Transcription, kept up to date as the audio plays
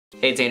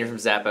Hey, it's Andrew from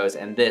Zappos,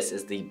 and this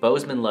is the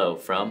Bozeman Low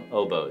from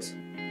Oboz.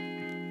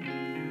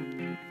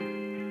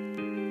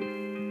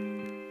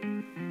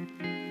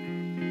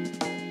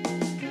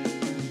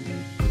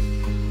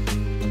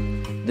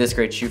 This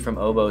great shoe from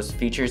Oboz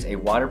features a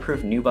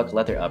waterproof nubuck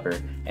leather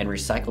upper and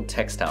recycled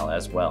textile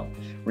as well.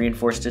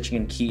 Reinforced stitching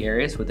in key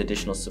areas with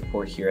additional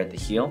support here at the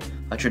heel.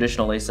 A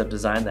traditional lace-up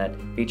design that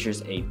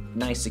features a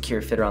nice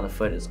secure fitter on the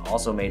foot is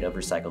also made of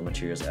recycled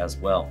materials as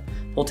well.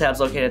 Pull tabs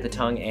located at the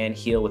tongue and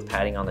heel with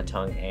padding on the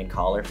tongue and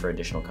collar for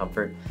additional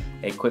comfort.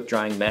 A quick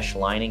drying mesh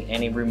lining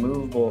and a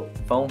removable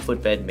foam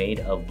footbed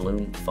made of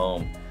bloom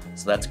foam.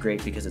 So that's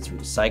great because it's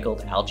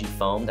recycled algae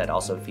foam that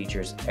also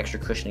features extra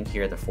cushioning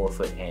here at the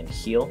forefoot and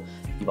heel.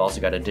 You've also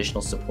got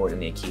additional support in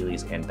the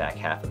Achilles and back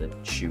half of the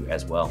shoe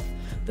as well.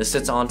 This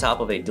sits on top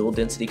of a dual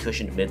density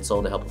cushioned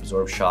midsole to help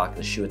absorb shock.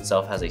 The shoe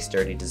itself has a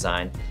sturdy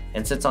design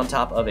and sits on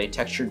top of a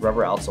textured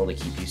rubber outsole to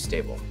keep you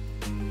stable.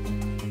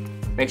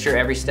 Make sure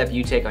every step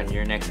you take on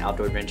your next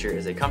outdoor adventure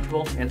is a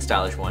comfortable and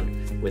stylish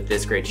one with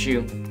this great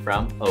shoe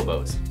from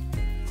Oboz.